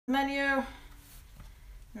Menu.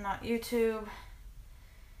 Not YouTube.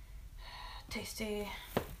 Tasty.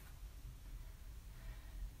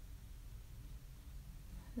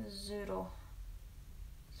 Zoodle.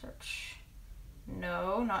 Search.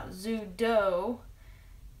 No, not Zoodo.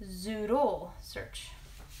 Zoodle. Search.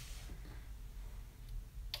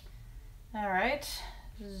 Alright.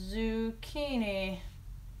 Zucchini.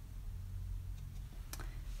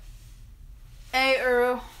 Hey,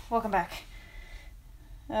 Uru. Welcome back.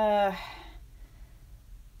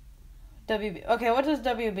 WB. Okay, what does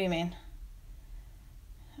WB mean?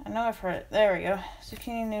 I know I've heard it. There we go.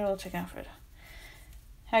 Zucchini noodle chicken Alfredo.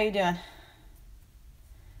 How you doing?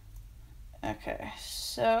 Okay,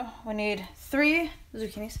 so we need 3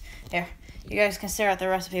 zucchinis. Here, you guys can stare at the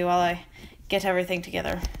recipe while I get everything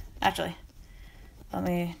together. Actually, let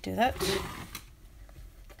me do that.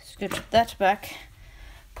 Scooch that back.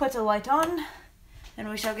 Put the light on, and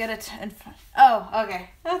we shall get it in front. Oh,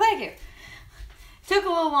 okay. Oh, thank you. Took a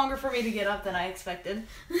little longer for me to get up than I expected.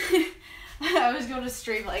 I was going to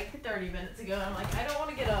stream like 30 minutes ago, and I'm like, I don't want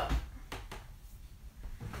to get up.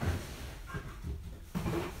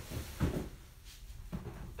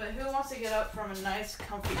 But who wants to get up from a nice,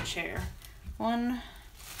 comfy chair? 1,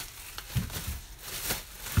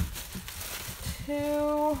 2.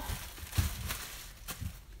 A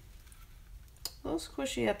little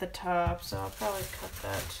squishy at the top, so I'll probably cut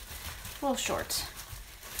that a little short.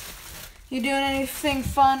 You doing anything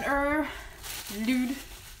fun, dude?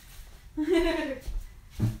 Let's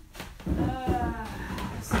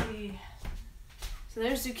see. So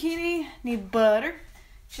there's zucchini. Need butter.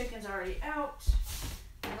 Chicken's already out.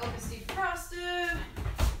 Milk is defrosted.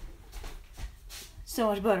 So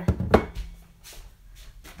much butter.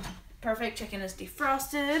 Perfect. Chicken is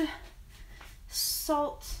defrosted.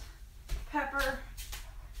 Salt, pepper,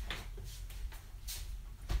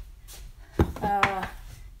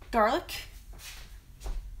 garlic.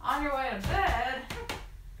 On your way to bed.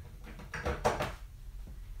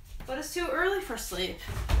 But it's too early for sleep.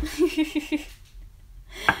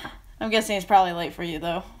 I'm guessing it's probably late for you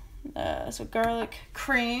though. So garlic,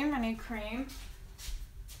 cream. I need cream.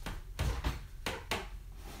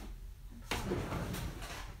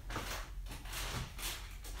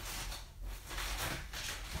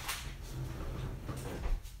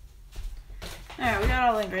 Alright, we got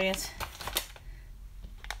all the ingredients.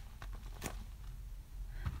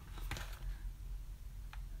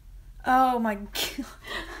 Oh my god.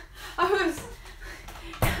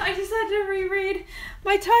 I just had to reread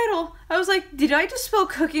my title. I was like, did I just spell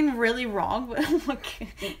cooking really wrong? But I'm like,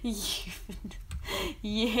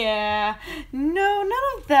 yeah. No, none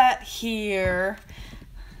of that here.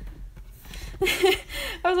 I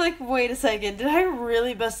was like, wait a second. Did I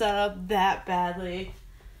really mess that up that badly?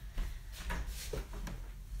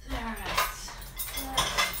 Alright.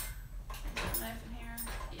 Knife in here.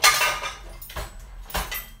 Yeah.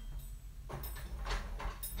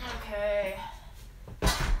 Okay.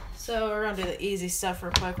 So we're going to do the easy stuff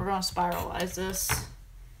real quick. We're going to spiralize this.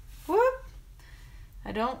 Whoop.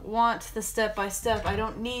 I don't want the step-by-step. I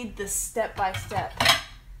don't need the step-by-step.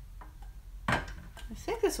 I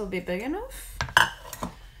think this will be big enough.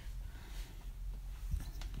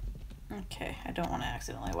 Okay, I don't want to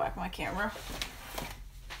accidentally whack my camera.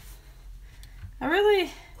 I'd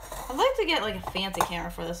like to get like a fancy camera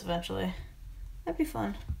for this eventually. That'd be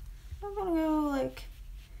fun. I'm gonna go like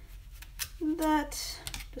that.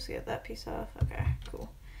 Just get that piece off. Okay,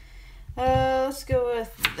 cool. Let's go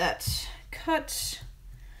with that cut.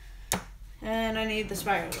 And I need the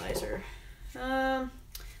spiralizer.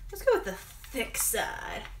 Let's go with the thick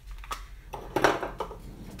side.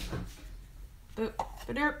 Oh,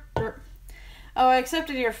 I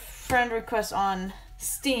accepted your friend request on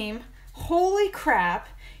Steam. Holy crap,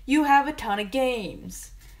 you have a ton of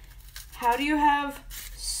games. How do you have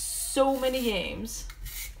so many games?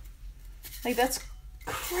 Like, that's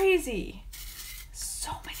crazy.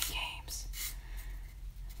 So many games.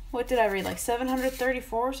 What did I read? Like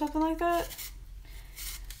 734 or something like that?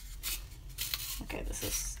 Okay, this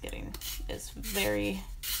is it's very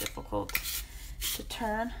difficult to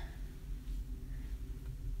turn.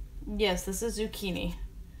 Yes, this is zucchini.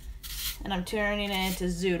 And I'm turning it into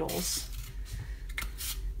Zoodles.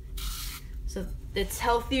 So it's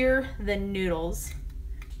healthier than noodles.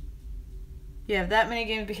 You have that many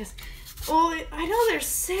games because, well, I know there's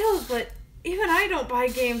sales, but even I don't buy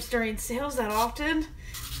games during sales that often.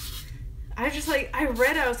 I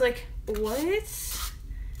read it, I was like, what?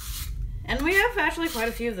 And we have actually quite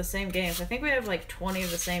a few of the same games. I think we have like 20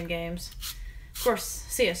 of the same games. Of course,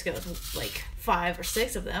 CSGO is like 5 or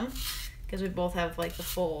 6 of them, because we both have like the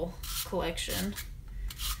full collection.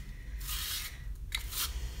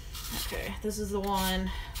 Okay, this is the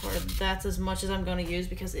one where that's as much as I'm going to use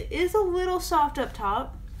because it is a little soft up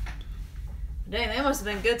top. Dang, they must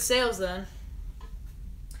have been good sales then.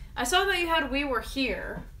 I saw that you had We Were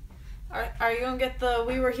Here. Are you going to get the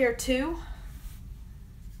We Were Here too?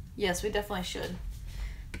 Yes, we definitely should.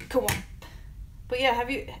 Come on. But yeah,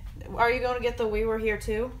 are you going to get the We Were Here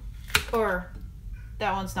too? Or,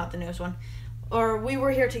 that one's not the newest one. Or We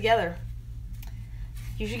Were Here Together.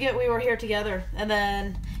 You should get We Were Here Together. And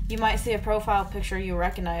then you might see a profile picture you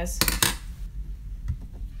recognize.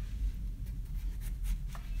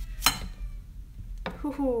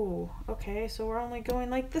 Hoo-hoo. Okay, so we're only going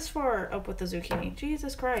like this far up with the zucchini.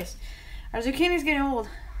 Jesus Christ. Our zucchini's getting old.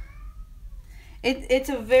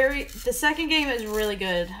 The second game is really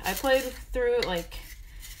good. I played through it like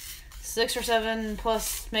 6 or 7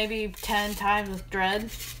 plus maybe 10 times with Dread.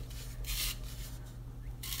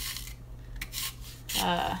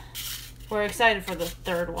 We're excited for the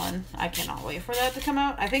third one. I cannot wait for that to come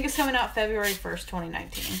out. I think it's coming out February 1st,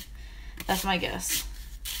 2019. That's my guess.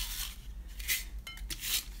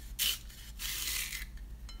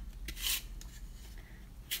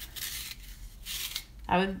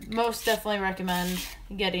 I would most definitely recommend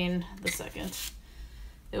getting the second.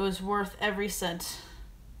 It was worth every cent.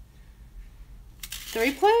 The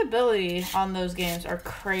replayability on those games are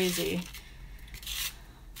crazy.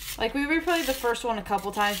 Like, we replayed the first one a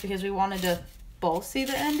couple times because we wanted to both see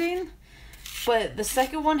the ending. But the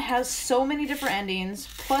second one has so many different endings.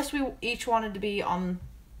 Plus, we each wanted to be on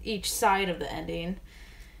each side of the ending.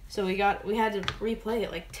 So we had to replay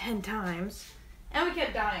it like 10 times. And we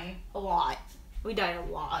kept dying a lot. We died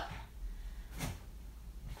a lot.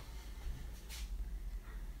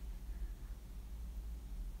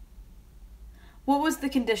 What was the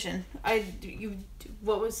condition?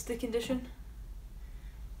 What was the condition?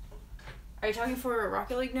 Are you talking for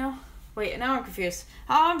Rocket League now? Wait, now I'm confused.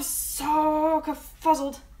 I'm so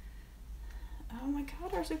confuzzled. Oh my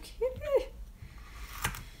god, our zucchini.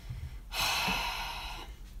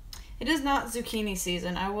 It is not zucchini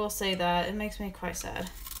season, I will say that. It makes me quite sad.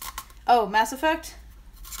 Oh, Mass Effect?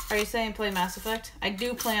 Are you saying play Mass Effect? I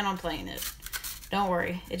do plan on playing it. Don't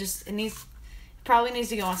worry. It probably needs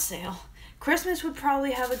to go on sale. Christmas would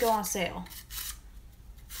probably have it go on sale.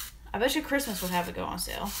 I bet you Christmas would have it go on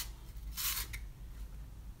sale.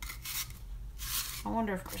 I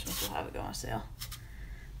wonder if Christmas will have it go on sale.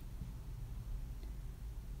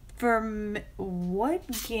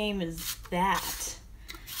 What game is that?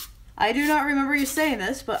 I do not remember you saying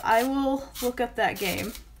this, but I will look up that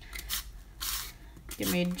game.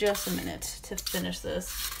 Give me just a minute to finish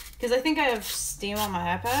this. Because I think I have Steam on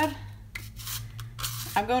my iPad.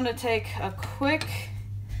 I'm going to take a quick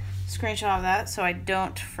screenshot of that so I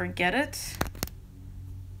don't forget it.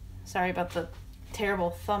 Sorry about the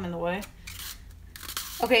terrible thumb in the way.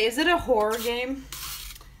 Okay, is it a horror game?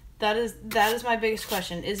 That is my biggest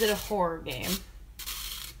question. Is it a horror game?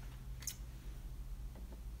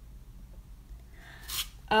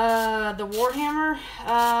 The Warhammer.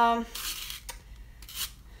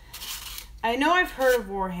 I know I've heard of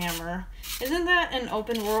Warhammer. Isn't that an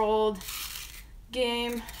open world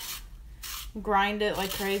game? Grind it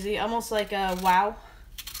like crazy. Almost like a WoW.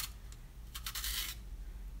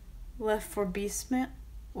 Left 4 Beastman?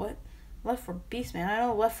 What? Left 4 Beastman? I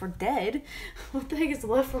know Left 4 Dead. What the heck is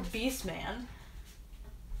Left 4 Beastman?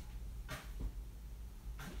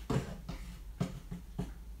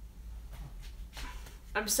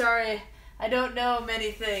 I'm sorry. I don't know many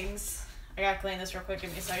things. I gotta clean this real quick.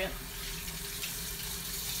 Give me a second.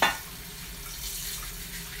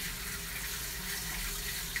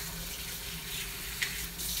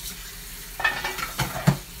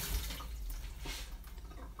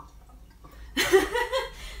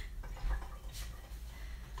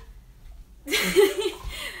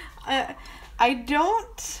 I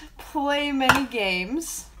don't play many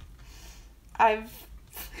games.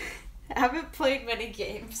 Haven't played many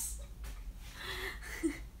games.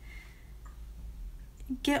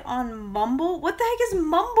 Get on Mumble? What the heck is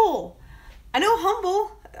Mumble? I know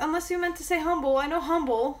Humble. Unless you meant to say Humble. I know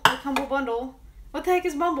Humble. Like Humble Bundle. What the heck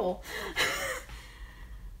is Mumble?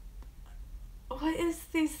 What is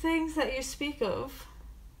these things that you speak of?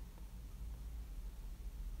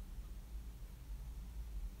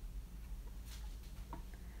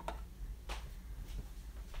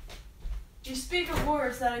 You speak of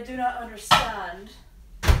words that I do not understand.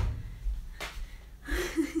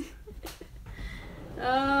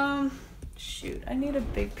 Shoot, I need a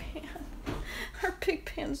big pan. Our big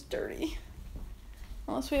pan's dirty.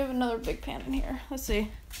 Unless we have another big pan in here. Let's see.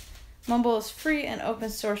 Mumble is free and open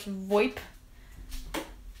source VoIP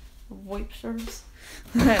service.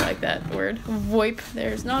 I like that word. VoIP.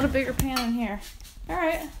 There's not a bigger pan in here.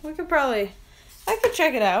 Alright, I could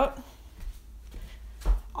check it out.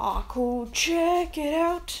 I could check it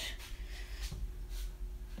out.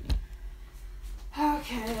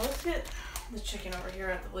 Okay, let's get the chicken over here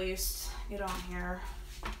at the least. Get on here.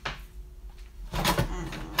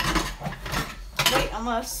 Wait,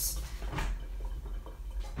 unless...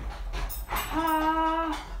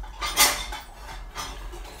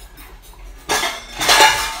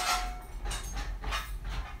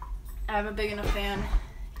 I have a big enough fan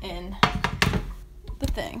in the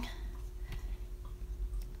thing.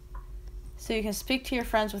 So you can speak to your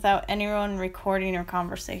friends without anyone recording your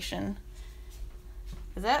conversation.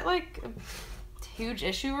 Is that like a huge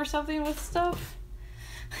issue or something with stuff?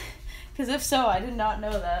 Because if so, I did not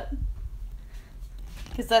know that.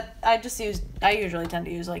 Because I usually tend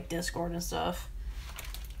to use like Discord and stuff.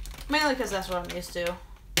 Mainly because that's what I'm used to.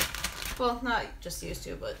 Well, not just used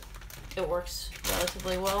to, but it works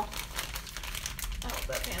relatively well. I hope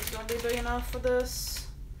that pan's going to be big enough for this.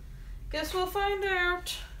 Guess we'll find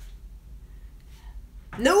out.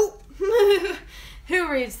 Nope!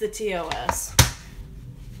 Who reads the TOS?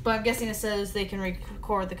 But I'm guessing it says they can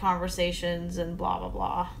record the conversations and blah blah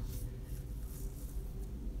blah.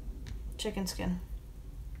 Chicken skin.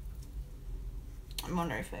 I'm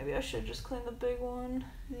wondering if maybe I should just clean the big one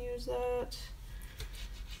and use that.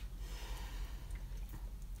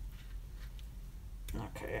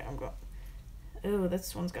 Okay, I'm going... Ooh,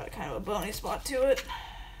 this one's got kind of a bony spot to it.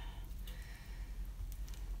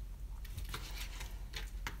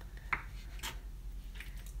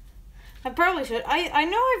 I probably should. I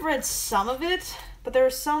know I've read some of it, but there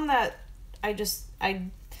are some that I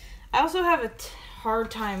also have a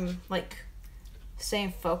hard time, like,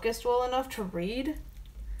 staying focused well enough to read.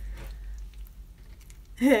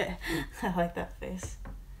 I like that face.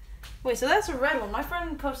 Wait, so that's a red one. My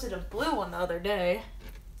friend posted a blue one the other day.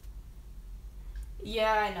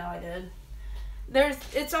 Yeah, I know I did.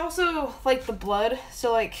 It's also, like, the blood.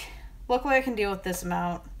 So, like, luckily I can deal with this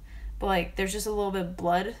amount. But, like, there's just a little bit of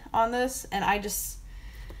blood on this. And I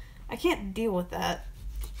can't deal with that.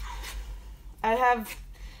 I have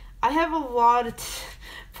a lot of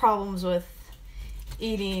problems with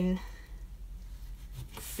eating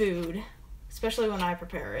food. Especially when I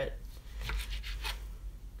prepare it.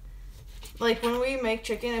 Like, when we make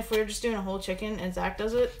chicken, if we're just doing a whole chicken and Zach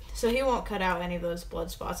does it, so he won't cut out any of those blood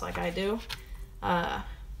spots like I do.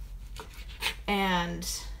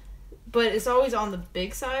 But it's always on the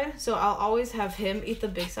big side, so I'll always have him eat the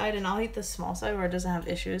big side, and I'll eat the small side where it doesn't have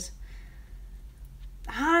issues.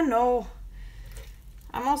 I know.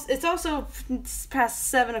 It's also past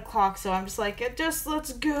 7 o'clock, so I'm just like,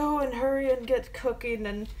 let's go and hurry and get cooking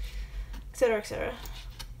and etc. etc.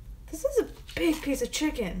 This is a big piece of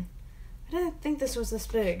chicken. I didn't think this was this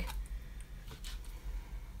big.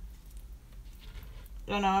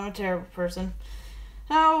 Oh no, I'm a terrible person.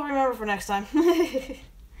 I'll remember for next time.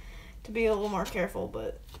 To be a little more careful,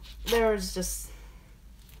 but there was just...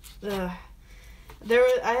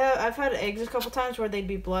 I've had eggs a couple times where they'd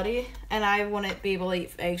be bloody, and I wouldn't be able to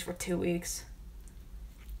eat eggs for 2 weeks.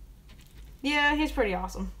 Yeah, he's pretty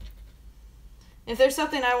awesome. If there's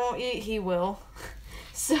something I won't eat, he will.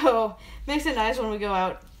 So, makes it nice when we go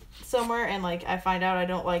out somewhere and, like, I find out I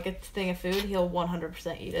don't like a thing of food, he'll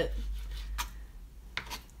 100% eat it.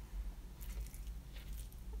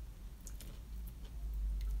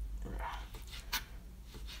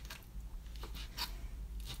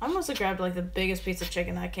 I must have grabbed, like, the biggest piece of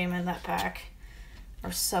chicken that came in that pack.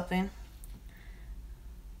 Or something.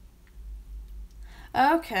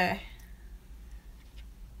 Okay.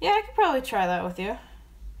 Yeah, I could probably try that with you.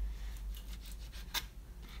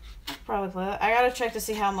 I could probably play that. I gotta check to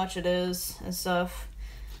see how much it is and stuff.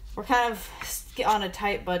 We're kind of on a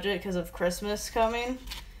tight budget because of Christmas coming.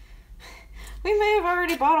 We may have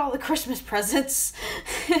already bought all the Christmas presents.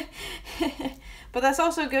 But that's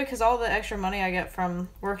also good because all the extra money I get from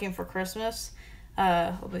working for Christmas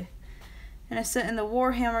will be... And it's set in the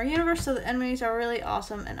Warhammer universe, so the enemies are really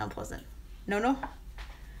awesome and unpleasant. No.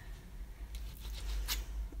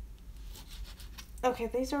 Okay,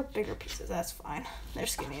 these are bigger pieces. That's fine. They're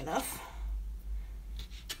skinny enough.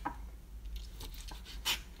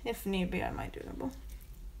 If need be, I might do them.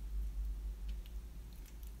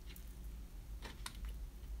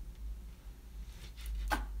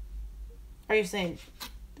 Are you saying,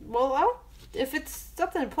 well, if it's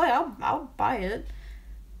something to play, I'll buy it.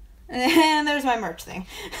 And there's my merch thing.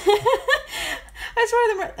 I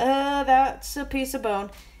swear that's a piece of bone.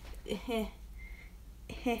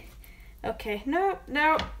 Okay, no.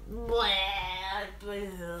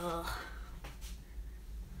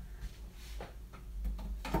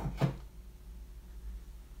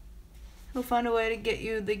 He'll find a way to get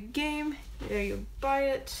you the game. There you buy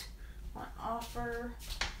it on offer.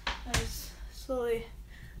 Nice, slowly.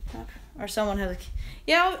 Or someone has a key.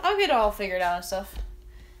 Yeah, I'll get it all figured out and stuff.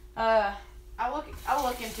 I'll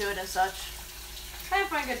look into it and such. Try to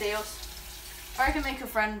find good deals. Or I can make a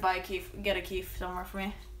friend buy a key, get a key somewhere for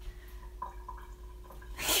me.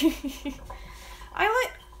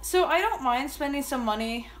 So I don't mind spending some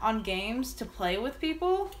money on games to play with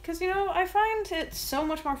people, because, you know, I find it so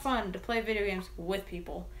much more fun to play video games with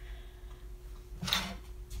people. I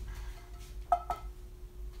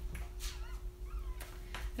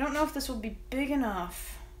don't know if this will be big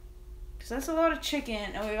enough, because that's a lot of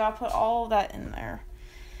chicken, and we gotta put all that in there.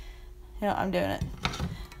 You know, I'm doing it.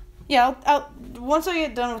 Yeah, I'll once I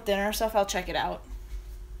get done with dinner and stuff, I'll check it out.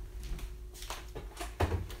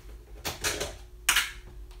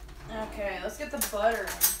 Okay, let's get the butter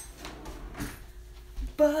in.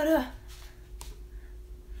 Butter.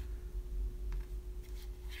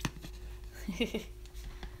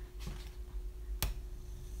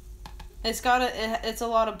 It's a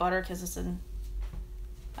lot of butter because it's in.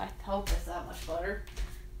 I hope it's that much butter.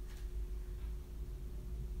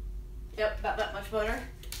 Yep, about that much butter.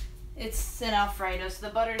 It's in Alfredo, so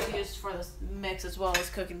the butter is used for this mix as well as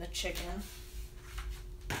cooking the chicken.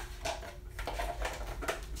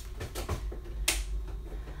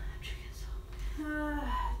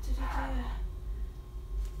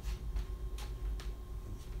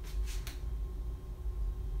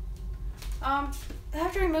 I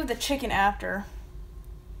have to remove the chicken after.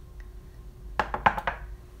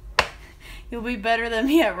 You'll be better than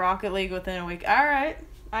me at Rocket League within a week. Alright,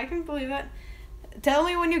 I can believe that. Tell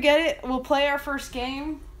me when you get it. We'll play our first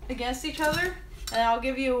game against each other, and I'll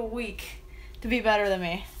give you a week to be better than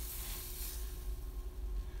me.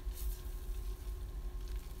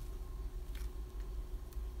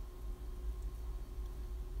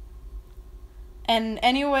 And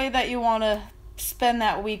any way that you want to spend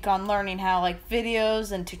that week on learning how, like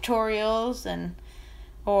videos and tutorials and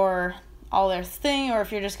or all their thing, or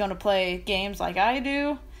if you're just going to play games like I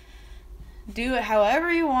do it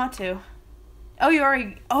however you want to. Oh, you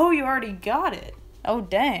already got it. Oh,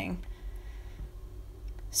 dang.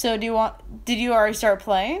 So did you already start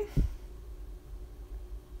playing?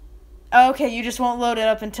 Okay, you just won't load it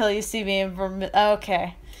up until you see me in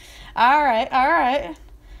okay. All right.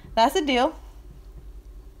 That's a deal.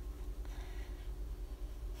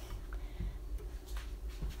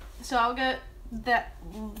 So I'll get that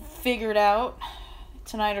figured out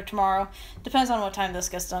tonight or tomorrow. Depends on what time this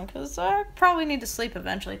gets done, because I probably need to sleep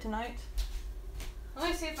eventually tonight. Let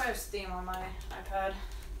me see if I have Steam on my iPad.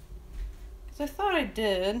 Because I thought I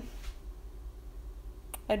did.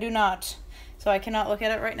 I do not. So I cannot look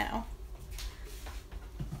at it right now.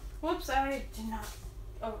 Whoops, I did not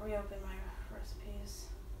reopen my recipes.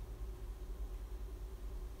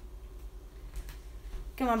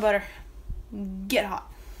 Come on, butter. Get hot.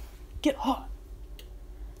 Get hot.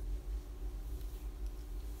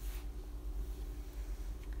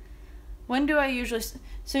 When do I usually...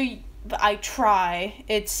 I try.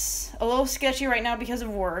 It's a little sketchy right now because of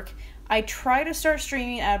work. I try to start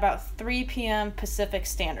streaming at about 3 p.m. Pacific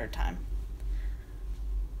Standard Time.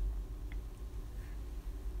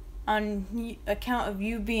 On account of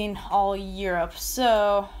you being all Europe.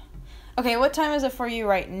 So, okay, what time is it for you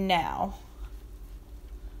right now?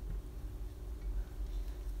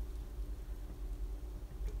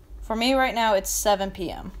 For me right now, it's 7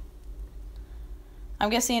 p.m. I'm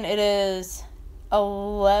guessing it is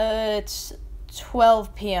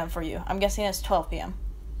 12 p.m. for you. I'm guessing it's 12 p.m.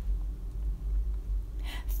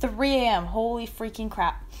 3 a.m. Holy freaking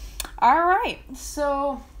crap. All right.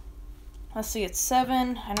 So, let's see. It's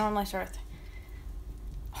 7. I normally start with...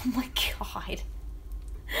 Oh my god.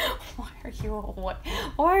 Why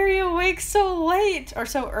are you awake so late? Or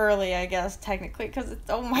so early, I guess, technically. Because it's...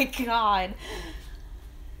 Oh my god.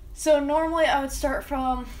 So, normally I would start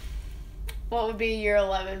from... what would be your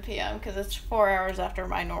 11 p.m. because it's 4 hours after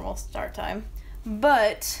my normal start time.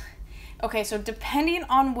 But, okay, so depending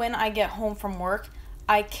on when I get home from work,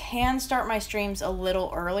 I can start my streams a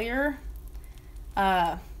little earlier.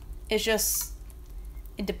 It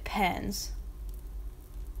depends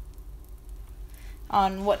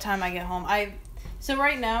on what time I get home. So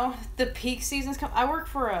right now, the peak season's coming. I work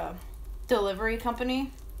for a delivery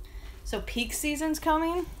company, so peak season's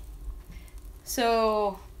coming.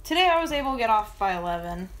 So... today I was able to get off by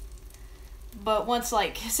 11, but once,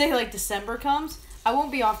 like, say, like, December comes, I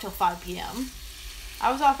won't be off till 5 p.m.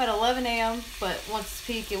 I was off at 11 a.m., but once it's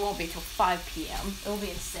peak, it won't be till 5 p.m. It will be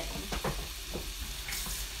insane.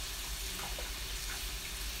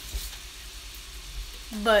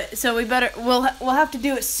 But so we'll have to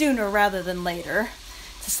do it sooner rather than later,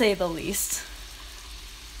 to say the least.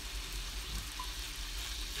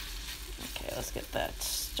 Okay, let's get that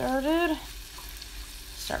started.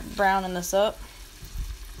 Start browning this up.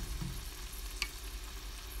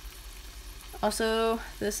 Also,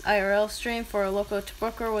 this IRL stream for a local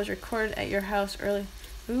Tobooker was recorded at your house early.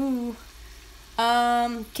 Ooh.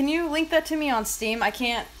 Can you link that to me on Steam? I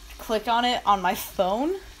can't click on it on my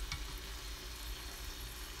phone.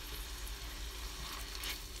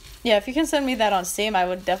 Yeah, if you can send me that on Steam, I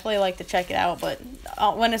would definitely like to check it out, but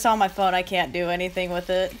when it's on my phone, I can't do anything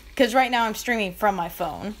with it. Because right now I'm streaming from my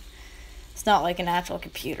phone. It's not like an actual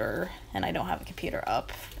computer, and I don't have a computer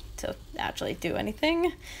up to actually do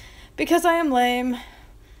anything. Because I am lame,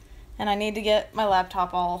 and I need to get my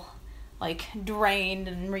laptop all, like, drained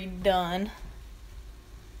and redone.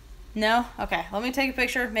 No? Okay, let me take a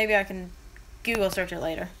picture. Maybe I can Google search it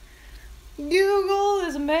later. Google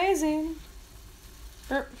is amazing.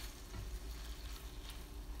 Burp.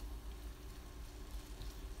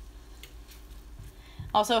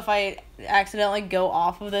 Also, if I accidentally go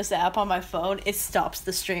off of this app on my phone, it stops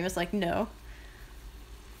the stream. It's like, no.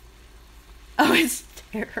 Oh, it's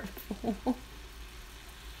terrible.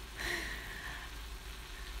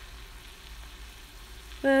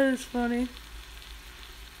 That is funny.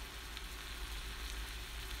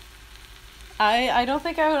 I don't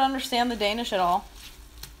think I would understand the Danish at all.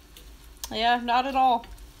 Yeah, not at all.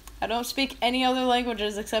 I don't speak any other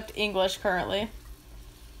languages except English currently.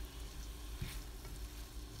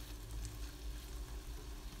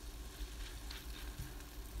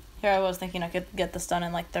 Here I was thinking I could get this done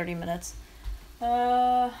in like 30 minutes.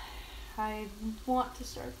 I want to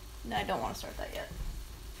start... No, I don't want to start that yet.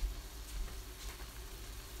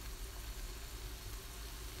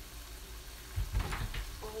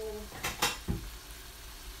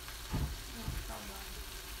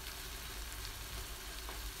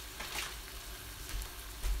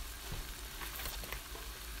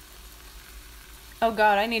 Oh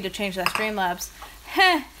god, I need to change that Streamlabs.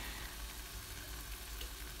 Heh!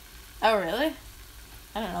 Oh really?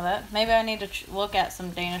 I don't know that. Maybe I need to look at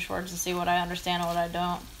some Danish words and see what I understand and what I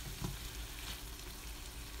don't.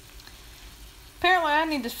 Apparently I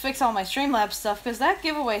need to fix all my Streamlabs stuff because that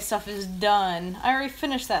giveaway stuff is done. I already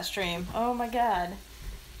finished that stream. Oh my god.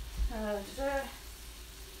 Cream, how much cream?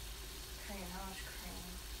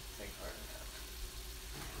 3/4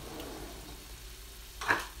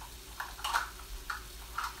 cup.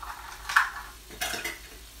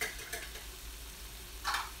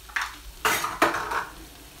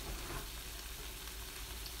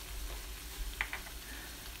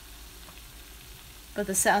 But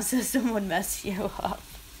the sound system would mess you up.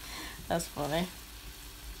 That's funny.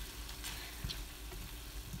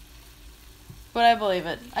 But I believe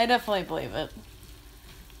it. I definitely believe it.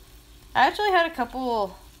 I actually had a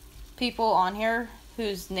couple people on here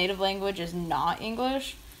whose native language is not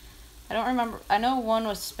English. I don't remember. I know one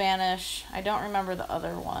was Spanish. I don't remember the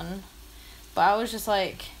other one. But I was just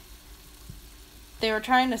like... They were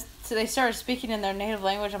trying to... So they started speaking in their native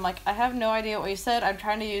language. I'm like, I have no idea what you said. I'm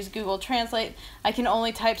trying to use Google Translate. I can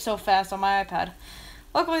only type so fast on my iPad.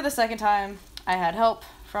 Luckily, the second time, I had help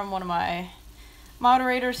from one of my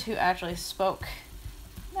moderators who actually spoke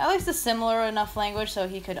at least a similar enough language so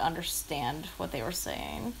he could understand what they were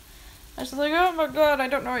saying. I was like, oh my god, I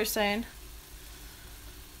don't know what you're saying.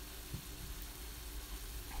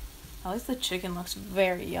 At least the chicken looks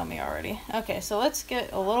very yummy already. Okay, so let's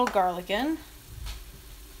get a little garlic in.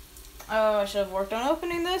 Oh, I should have worked on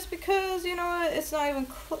opening this because, you know what, it's not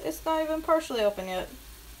even partially open yet.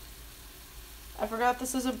 I forgot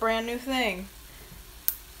this is a brand new thing.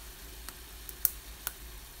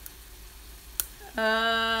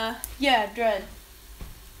 Yeah, Dread.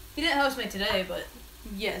 He didn't host me today, but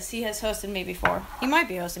yes, he has hosted me before. He might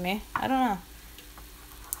be hosting me. I don't know.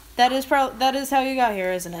 That is how you got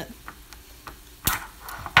here, isn't it?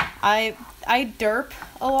 I derp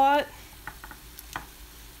a lot.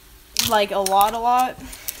 Like, a lot.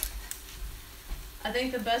 I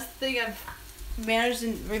think the best thing I've managed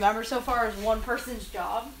to remember so far is one person's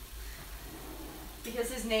job.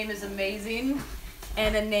 Because his name is amazing.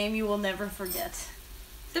 And a name you will never forget.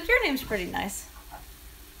 Except your name's pretty nice.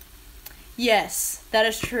 Yes, that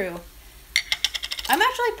is true. I'm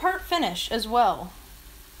actually part Finnish as well.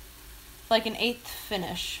 Like an 8th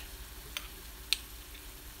Finnish.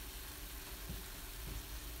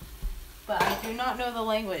 But I do not know the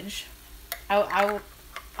language. I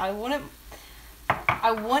wouldn't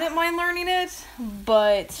mind learning it,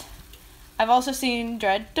 but I've also seen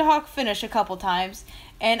Dread talk Finnish a couple times,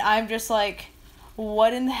 and I'm just like,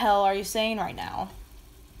 what in the hell are you saying right now?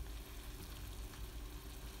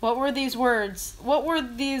 What were these words? What were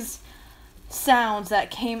these sounds that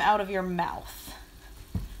came out of your mouth?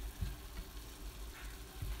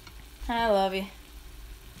 I love you.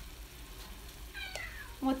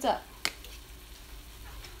 What's up?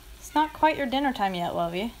 It's not quite your dinner time yet,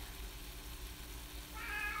 Lovey.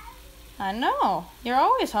 I know. You're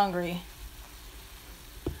always hungry.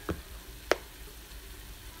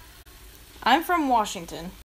 I'm from Washington.